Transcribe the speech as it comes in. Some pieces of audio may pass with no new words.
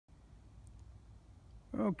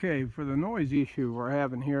Okay, for the noise issue we're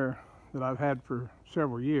having here that I've had for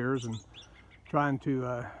several years and trying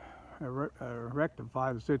to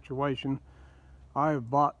rectify the situation, I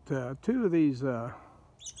have bought two of these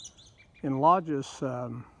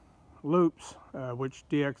Enlogis loops, which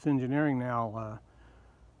DX Engineering now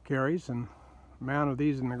carries, and mounted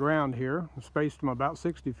these in the ground here and spaced them about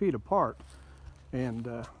 60 feet apart. And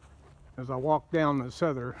as I walk down this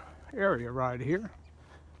other area right here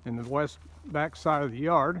in the west back side of the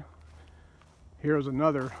yard, here's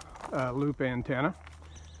another loop antenna,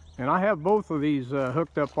 and I have both of these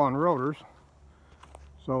hooked up on rotors.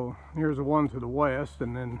 So here's the one to the west,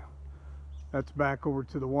 and then that's back over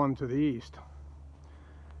to the one to the east,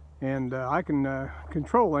 and I can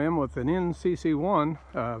control them with an NCC1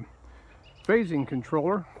 phasing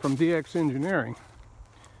controller from DX Engineering.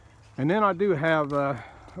 And then I do have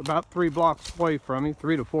about 3 blocks away from me,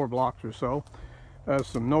 3 to 4 blocks or so,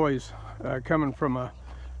 some noise coming from a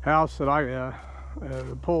house that I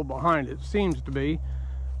pull behind. It seems to be,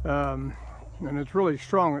 and it's really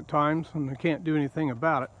strong at times, and I can't do anything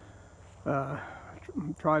about it.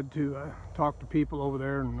 Tried to talk to people over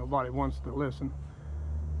there, and nobody wants to listen.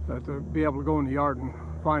 To be able to go in the yard and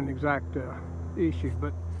find the exact issue.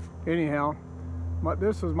 But anyhow,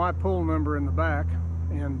 this is my pull number in the back,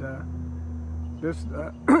 and this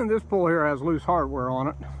this pull here has loose hardware on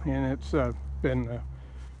it, and it's been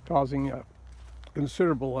causing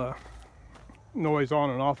considerable noise on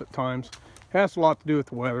and off at times. It has a lot to do with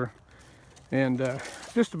the weather, and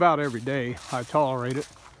just about every day I tolerate it.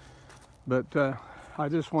 But I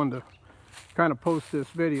just wanted to kind of post this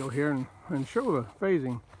video here and show the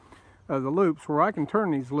phasing of the loops, where I can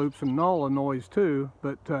turn these loops and null the noise too.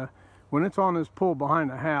 But when it's on this pole behind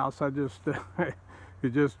the house, I just it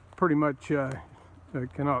just pretty much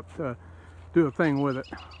cannot do a thing with it.